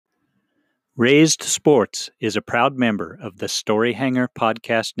Raised Sports is a proud member of the Storyhanger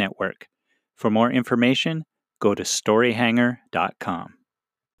Podcast Network. For more information, go to storyhanger.com.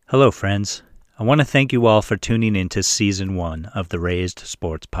 Hello, friends. I want to thank you all for tuning in to Season 1 of the Raised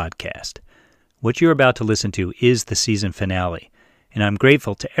Sports Podcast. What you're about to listen to is the season finale, and I'm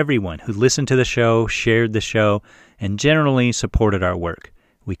grateful to everyone who listened to the show, shared the show, and generally supported our work.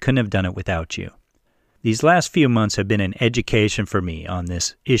 We couldn't have done it without you. These last few months have been an education for me on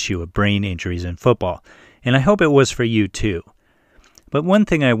this issue of brain injuries in football, and I hope it was for you too. But one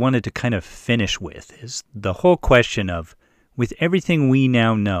thing I wanted to kind of finish with is the whole question of, with everything we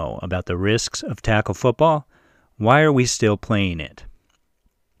now know about the risks of tackle football, why are we still playing it?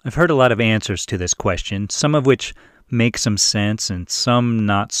 I've heard a lot of answers to this question, some of which make some sense and some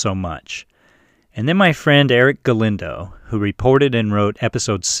not so much. And then my friend Eric Galindo, who reported and wrote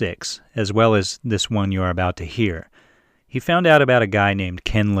episode 6, as well as this one you are about to hear, he found out about a guy named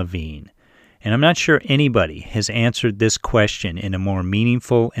Ken Levine. And I'm not sure anybody has answered this question in a more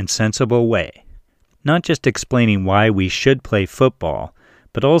meaningful and sensible way. Not just explaining why we should play football,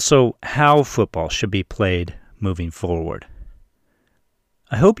 but also how football should be played moving forward.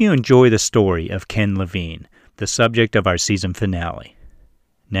 I hope you enjoy the story of Ken Levine, the subject of our season finale.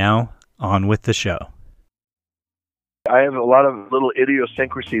 Now, on with the show. I have a lot of little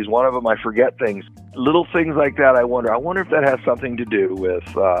idiosyncrasies. One of them, I forget things. Little things like that, I wonder if that has something to do with,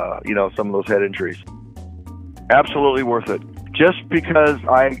 some of those head injuries. Absolutely worth it. Just because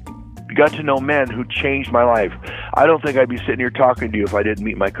I got to know men who changed my life. I don't think I'd be sitting here talking to you if I didn't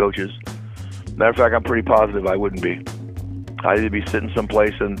meet my coaches. Matter of fact, I'm pretty positive I wouldn't be. I'd either be sitting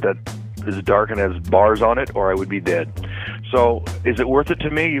someplace that is dark and has bars on it, or I would be dead. So, is it worth it to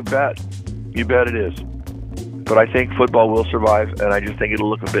me? You bet. You bet it is. But I think football will survive, and I just think it'll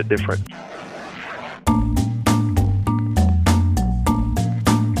look a bit different.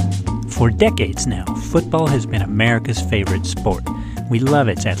 For decades now, football has been America's favorite sport. We love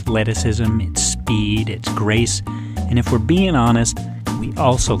its athleticism, its speed, its grace, and if we're being honest, we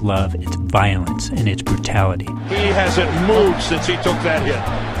also love its violence and its brutality. He hasn't moved since he took that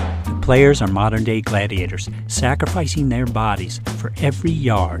hit. Players are modern-day gladiators, sacrificing their bodies for every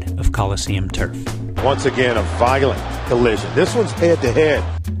yard of Coliseum turf. Once again, a violent collision. This one's head-to-head.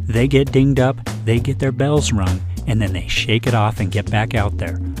 They get dinged up, they get their bells rung, and then they shake it off and get back out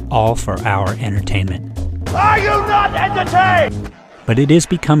there, all for our entertainment. Are you not entertained? But it is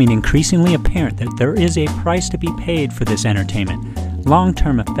becoming increasingly apparent that there is a price to be paid for this entertainment,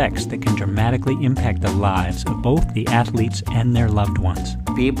 long-term effects that can dramatically impact the lives of both the athletes and their loved ones.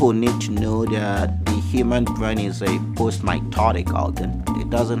 People need to know that the human brain is a post-mitotic organ. It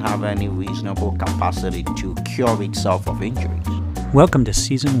doesn't have any reasonable capacity to cure itself of injuries. Welcome to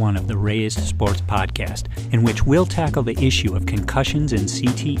Season 1 of the Raised Sports Podcast, in which we'll tackle the issue of concussions and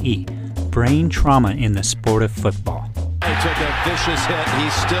CTE, brain trauma in the sport of football. He took a vicious hit.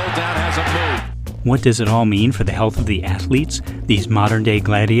 He's still down, hasn't moved. What does it all mean for the health of the athletes, these modern-day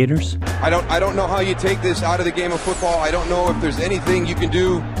gladiators? I don't know how you take this out of the game of football. I don't know if there's anything you can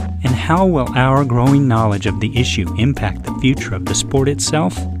do. And how will our growing knowledge of the issue impact the future of the sport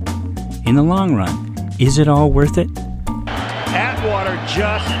itself? In the long run, is it all worth it? Atwater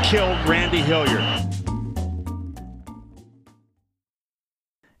just killed Randy Hilliard.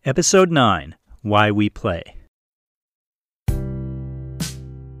 Episode 9, Why We Play.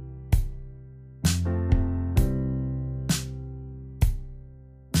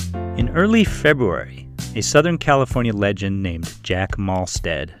 In early February, a Southern California legend named Jack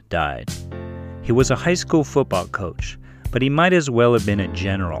Malstead died. He was a high school football coach, but he might as well have been a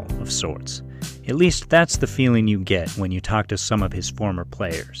general of sorts. At least that's the feeling you get when you talk to some of his former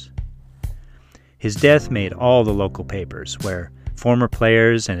players. His death made all the local papers, where former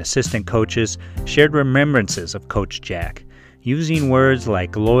players and assistant coaches shared remembrances of Coach Jack, using words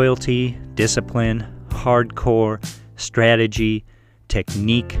like loyalty, discipline, hardcore, strategy,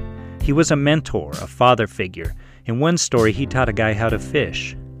 technique. He was a mentor, a father figure. In one story, he taught a guy how to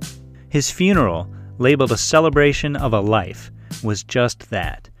fish. His funeral, labeled a celebration of a life, was just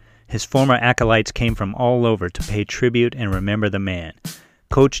that. His former acolytes came from all over to pay tribute and remember the man.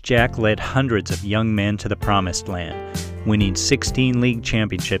 Coach Jack led hundreds of young men to the promised land, winning 16 league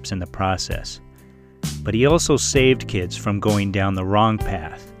championships in the process. But he also saved kids from going down the wrong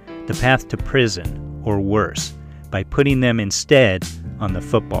path, the path to prison, or worse, by putting them instead on the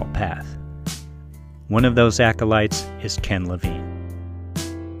football path. One of those acolytes is Ken Levine.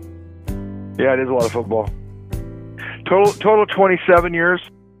 Yeah, it is a lot of football. Total 27 years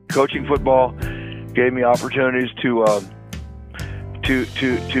coaching football gave me opportunities to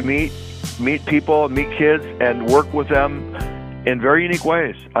meet people, meet kids, and work with them in very unique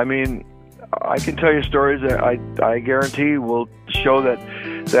ways. I mean, I can tell you stories that I guarantee will show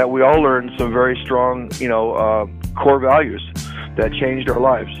that we all learned some very strong, core values that changed our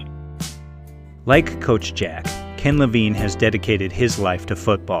lives. Like Coach Jack, Ken Levine has dedicated his life to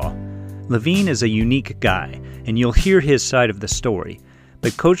football. Levine is a unique guy, and you'll hear his side of the story.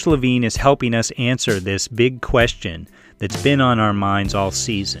 But Coach Levine is helping us answer this big question that's been on our minds all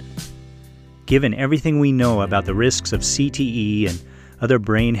season. Given everything we know about the risks of CTE and other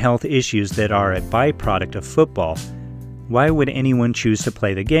brain health issues that are a byproduct of football, why would anyone choose to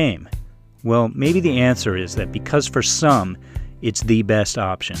play the game? Well, maybe the answer is that because for some, it's the best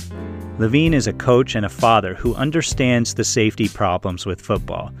option. Levine is a coach and a father who understands the safety problems with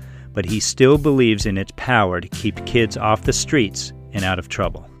football, but he still believes in its power to keep kids off the streets and out of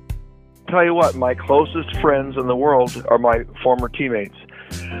trouble. Tell you what, my closest friends in the world are my former teammates.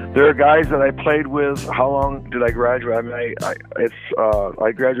 There are guys that I played with. How long did I graduate? I mean,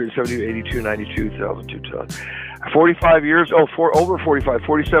 I graduated 72, 82, 92, 2002, 45 years, over 45,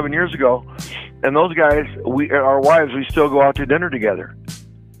 47 years ago. And those guys, our wives, we still go out to dinner together.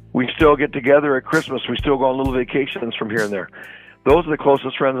 We still get together at Christmas. We still go on little vacations from here and there. Those are the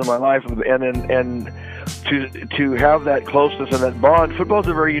closest friends in my life. And to have that closeness and that bond, football is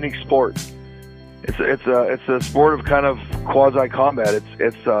a very unique sport. It's a sport of kind of quasi-combat.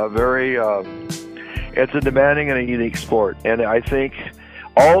 It's a demanding and a unique sport. And I think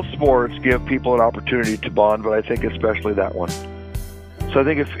all sports give people an opportunity to bond, but I think especially that one. So I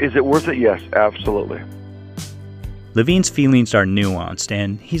think, is it worth it? Yes, absolutely. Levine's feelings are nuanced,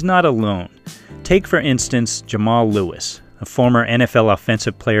 and he's not alone. Take, for instance, Jamal Lewis, a former NFL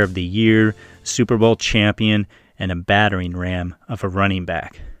Offensive Player of the Year, Super Bowl champion, and a battering ram of a running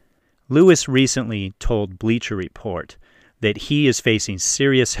back. Lewis recently told Bleacher Report that he is facing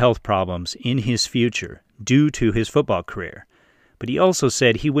serious health problems in his future due to his football career. But he also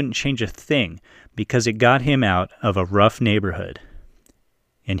said he wouldn't change a thing because it got him out of a rough neighborhood.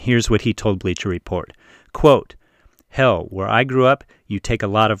 And here's what he told Bleacher Report. Quote, "Hell, where I grew up, you take a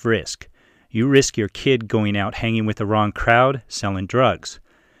lot of risk. You risk your kid going out hanging with the wrong crowd, selling drugs.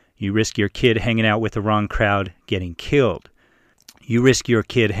 You risk your kid hanging out with the wrong crowd, getting killed. You risk your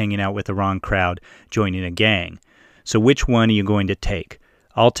kid hanging out with the wrong crowd, joining a gang. So which one are you going to take?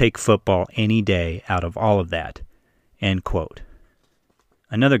 I'll take football any day out of all of that." End quote.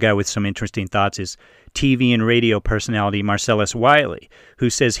 Another guy with some interesting thoughts is TV and radio personality Marcellus Wiley, who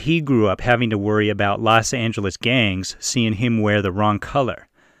says he grew up having to worry about Los Angeles gangs seeing him wear the wrong color.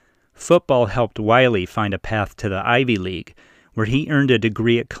 Football helped Wiley find a path to the Ivy League, where he earned a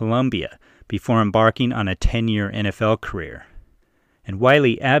degree at Columbia before embarking on a 10-year NFL career. And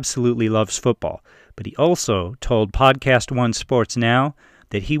Wiley absolutely loves football, but he also told Podcast One Sports Now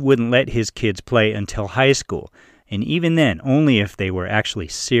that he wouldn't let his kids play until high school, and even then, only if they were actually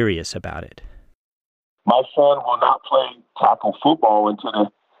serious about it. My son will not play tackle football into the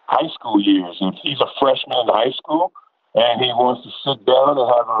high school years. If he's a freshman in high school and he wants to sit down and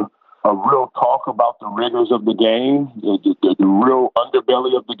have a real talk about the rigors of the game, the real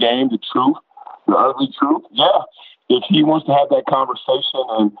underbelly of the game, the truth, the ugly truth, yeah. If he wants to have that conversation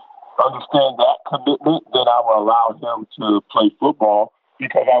and understand that commitment, then I will allow him to play football,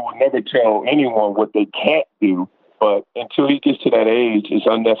 because I would never tell anyone what they can't do. But until he gets to that age, it's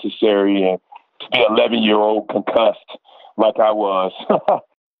unnecessary, and to be an 11-year-old concussed like I was.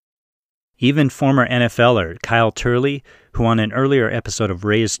 Even former NFLer Kyle Turley, who on an earlier episode of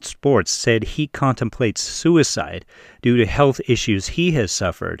Raised Sports said he contemplates suicide due to health issues he has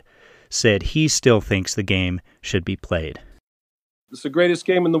suffered, said he still thinks the game should be played. It's the greatest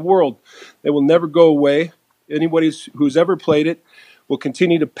game in the world. It will never go away. Anybody who's ever played it will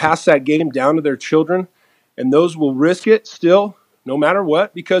continue to pass that game down to their children, and those will risk it still, no matter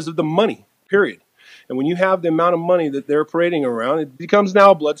what, because of the money, period. And when you have the amount of money that they're parading around, it becomes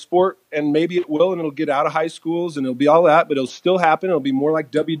now a blood sport, and maybe it will, and it'll get out of high schools, and it'll be all that, but it'll still happen. It'll be more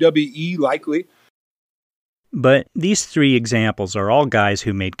like WWE, likely. But these three examples are all guys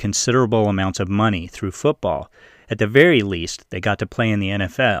who made considerable amounts of money through football. At the very least, they got to play in the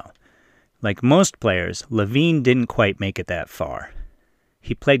NFL. Like most players, Levine didn't quite make it that far.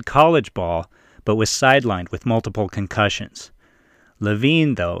 He played college ball, but was sidelined with multiple concussions.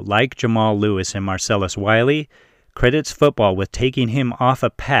 Levine, though, like Jamal Lewis and Marcellus Wiley, credits football with taking him off a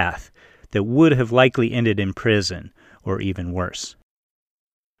path that would have likely ended in prison or even worse.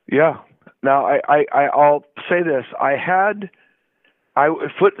 Yeah. Now, I'll say this.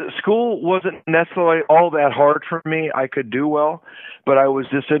 School wasn't necessarily all that hard for me. I could do well, but I was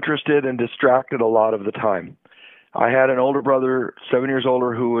disinterested and distracted a lot of the time. I had an older brother, 7 years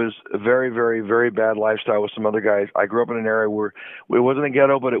older, who was a very, very, very bad lifestyle with some other guys. I grew up in an area where it wasn't a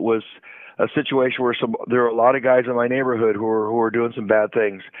ghetto, but it was a situation where there were a lot of guys in my neighborhood who were doing some bad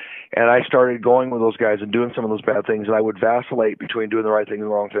things. And I started going with those guys and doing some of those bad things, and I would vacillate between doing the right thing and the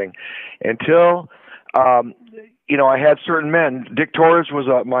wrong thing until I had certain men. Dick Torres was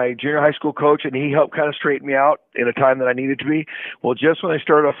my junior high school coach, and he helped kind of straighten me out in a time that I needed to be. Well, just when I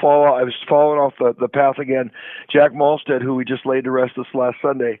started to fall out, I was falling off the path again. Jack Molstead, who we just laid to rest this last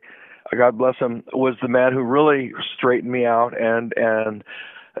Sunday, God bless him, was the man who really straightened me out and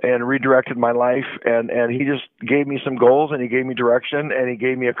redirected my life. And he just gave me some goals, and he gave me direction, and he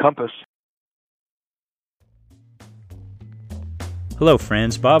gave me a compass. Hello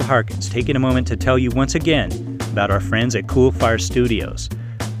friends, Bob Harkins taking a moment to tell you once again about our friends at Cool Fire Studios,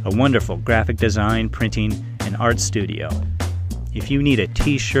 a wonderful graphic design, printing, and art studio. If you need a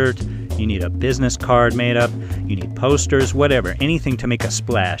t-shirt, you need a business card made up, you need posters, whatever, anything to make a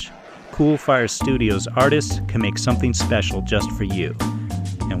splash, Cool Fire Studios artists can make something special just for you.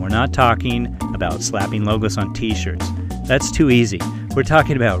 And we're not talking about slapping logos on t-shirts. That's too easy. We're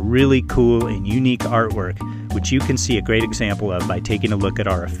talking about really cool and unique artwork, which you can see a great example of by taking a look at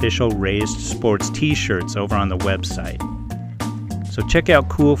our official Raised Sports t-shirts over on the website. So check out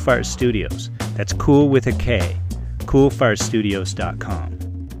Cool Fire Studios. That's cool with a K. coolfirestudios.com.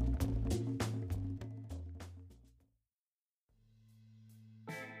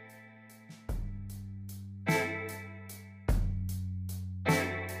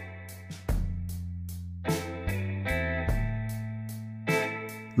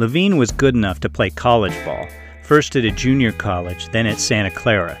 Levine was good enough to play college ball, first at a junior college, then at Santa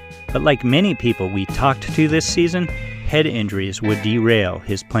Clara. But like many people we talked to this season, head injuries would derail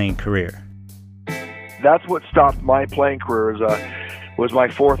his playing career. That's what stopped my playing career was my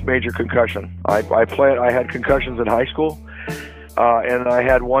fourth major concussion. I had concussions in high school, and I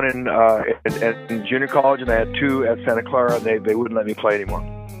had one in junior college, and I had two at Santa Clara, and they wouldn't let me play anymore.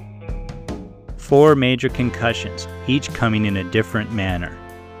 4 major concussions, each coming in a different manner.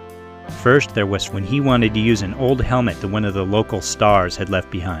 First, there was when he wanted to use an old helmet that one of the local stars had left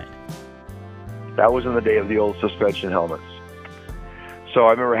behind. That was in the day of the old suspension helmets. So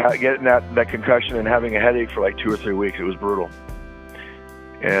I remember getting that concussion and having a headache for like 2 or 3 weeks. It was brutal.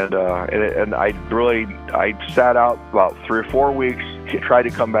 And I sat out about 3 or 4 weeks, tried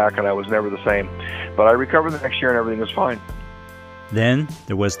to come back, and I was never the same. But I recovered the next year and everything was fine. Then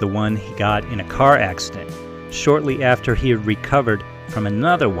there was the one he got in a car accident, shortly after he had recovered from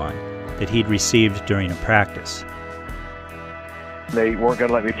another one that he'd received during a practice. They weren't going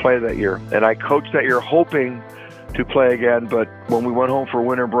to let me play that year, and I coached that year hoping to play again, but when we went home for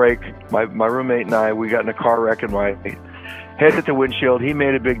winter break, my roommate and I, we got in a car wreck and my head hit the windshield. He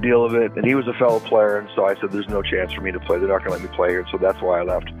made a big deal of it, and he was a fellow player, and so I said, there's no chance for me to play. They're not going to let me play here, so that's why I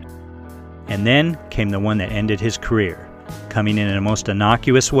left. And then came the one that ended his career, coming in a most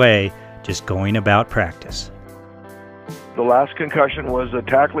innocuous way, just going about practice. The last concussion was a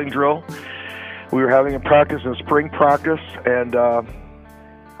tackling drill. We were having a practice in spring practice, and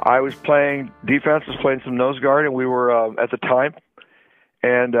I was playing defense, was playing some nose guard, and we were at the time,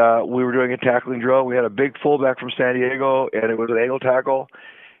 and we were doing a tackling drill. We had a big fullback from San Diego, and it was an angle tackle.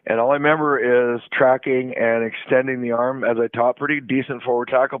 And all I remember is tracking and extending the arm as I taught. Pretty decent forward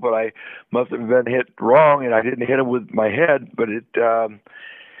tackle, but I must have been hit wrong, and I didn't hit him with my head, but it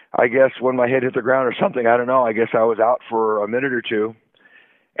I guess when my head hit the ground or something, I don't know, I guess I was out for a minute or two,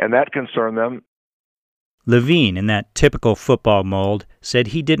 and that concerned them. Levine, in that typical football mold, said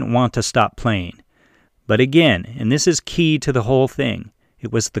he didn't want to stop playing. But again, and this is key to the whole thing, it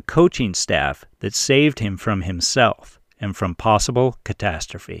was the coaching staff that saved him from himself and from possible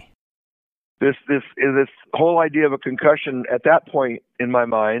catastrophe. This whole idea of a concussion at that point in my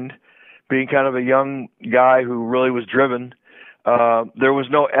mind, being kind of a young guy who really was driven, there was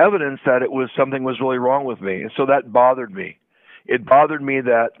no evidence that something was really wrong with me, and so that bothered me. It bothered me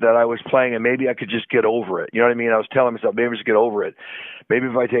that I was playing and maybe I could just get over it. You know what I mean? I was telling myself, maybe just get over it. Maybe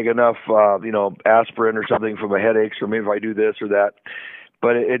if I take enough, aspirin or something for my headaches, or maybe if I do this or that.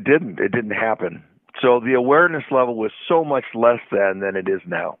 But it didn't. It didn't happen. So the awareness level was so much less than it is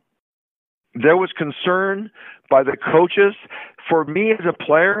now. There was concern by the coaches. For me as a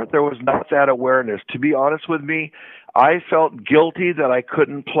player, there was not that awareness. To be honest with me, I felt guilty that I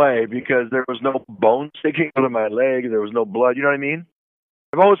couldn't play because there was no bone sticking out of my leg. There was no blood. You know what I mean?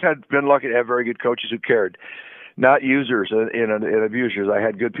 I've always been lucky to have very good coaches who cared, not users and abusers. I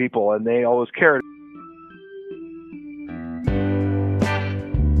had good people, and they always cared.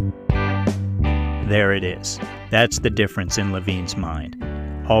 There it is. That's the difference in Levine's mind.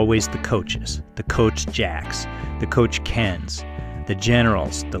 always the coaches, the Coach Jacks, the Coach Kens, the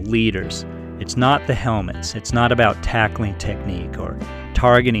generals, the leaders. It's not the helmets. It's not about tackling technique or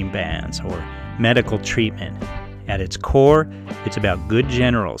targeting bans or medical treatment. At its core, it's about good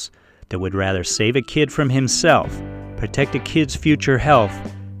generals that would rather save a kid from himself, protect a kid's future health,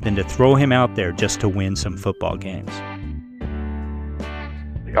 than to throw him out there just to win some football games.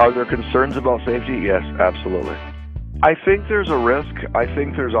 Are there concerns about safety? Yes, absolutely. I think there's a risk. I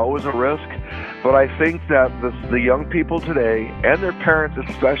think there's always a risk. But I think that the young people today, and their parents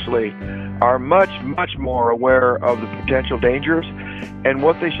especially, are much, much more aware of the potential dangers and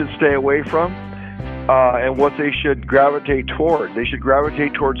what they should stay away from, and what they should gravitate toward. They should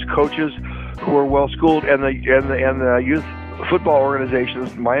gravitate towards coaches who are well schooled, and the youth football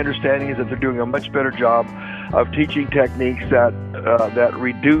organizations. My understanding is that they're doing a much better job of teaching techniques that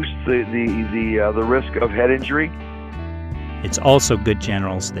reduce the risk of head injury. It's also good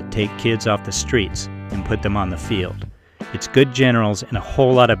generals that take kids off the streets and put them on the field. It's good generals and a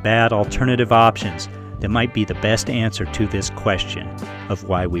whole lot of bad alternative options that might be the best answer to this question of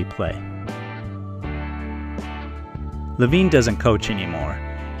why we play. Levine doesn't coach anymore.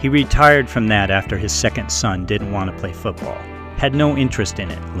 He retired from that after his second son didn't want to play football. Had no interest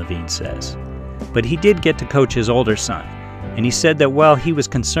in it, Levine says. But he did get to coach his older son, and he said that while he was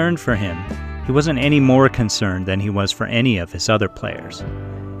concerned for him, he wasn't any more concerned than he was for any of his other players.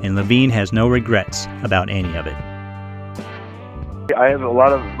 And Levine has no regrets about any of it. I have a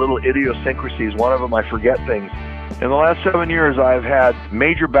lot of little idiosyncrasies. One of them, I forget things. In the last 7 years, I've had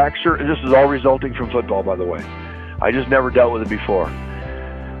major back surgery. This is all resulting from football, by the way. I just never dealt with it before.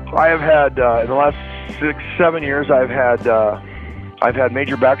 I have had, in the last 6-7 years, I've had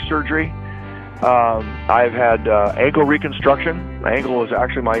major back surgery. I've had ankle reconstruction. My ankle was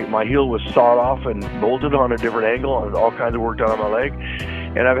actually, my heel was sawed off and bolted on a different angle, and all kinds of work done on my leg.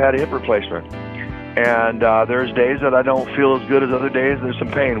 And I've had a hip replacement. And there's days that I don't feel as good as other days. There's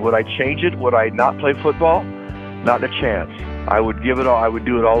some pain. Would I change it? Would I not play football? Not a chance. I would give it all. I would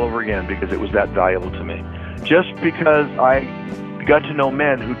do it all over again because it was that valuable to me. Just because I got to know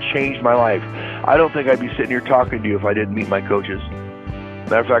men who changed my life. I don't think I'd be sitting here talking to you if I didn't meet my coaches.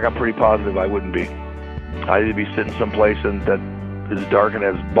 Matter of fact, I'm pretty positive I wouldn't be. I'd either be sitting someplace that is dark and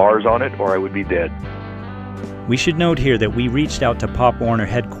has bars on it, or I would be dead. We should note here that we reached out to Pop Warner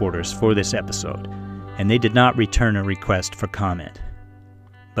headquarters for this episode, and they did not return a request for comment.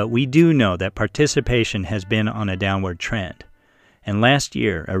 But we do know that participation has been on a downward trend. And last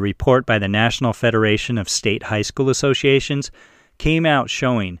year, a report by the National Federation of State High School Associations came out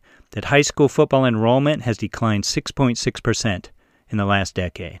showing that high school football enrollment has declined 6.6% in the last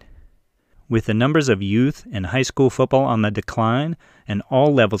decade. With the numbers of youth and high school football on the decline and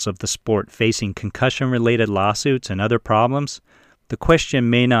all levels of the sport facing concussion-related lawsuits and other problems, the question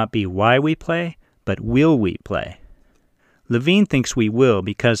may not be why we play, but will we play? Levine thinks we will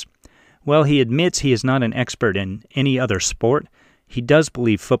because, while he admits he is not an expert in any other sport, he does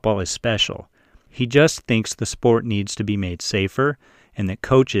believe football is special. He just thinks the sport needs to be made safer and that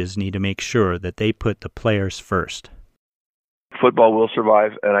coaches need to make sure that they put the players first. Football will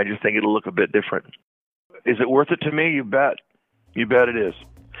survive, and I just think it'll look a bit different. Is it worth it to me? You bet. You bet it is.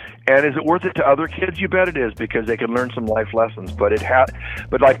 And is it worth it to other kids? You bet it is, because they can learn some life lessons. But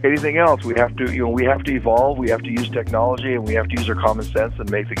but like anything else, we have to evolve. We have to use technology, and we have to use our common sense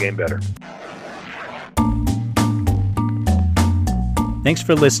and make the game better. Thanks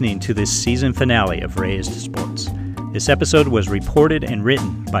for listening to this season finale of Raised Sports. This episode was reported and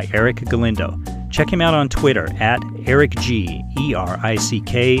written by Eric Galindo. Check him out on Twitter at EricG,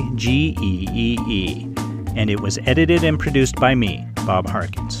 EricGeee. And it was edited and produced by me, Bob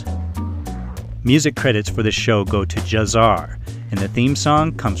Harkins. Music credits for the show go to Jazar, and the theme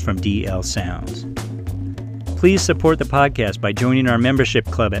song comes from DL Sounds. Please support the podcast by joining our membership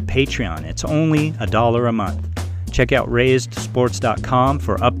club at Patreon. It's only $1 a month. Check out RaisedSports.com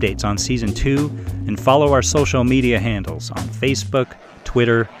for updates on Season 2, and follow our social media handles on Facebook,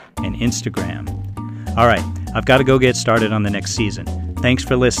 Twitter, and Instagram. All right, I've got to go get started on the next season. Thanks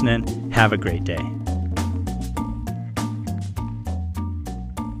for listening. Have a great day.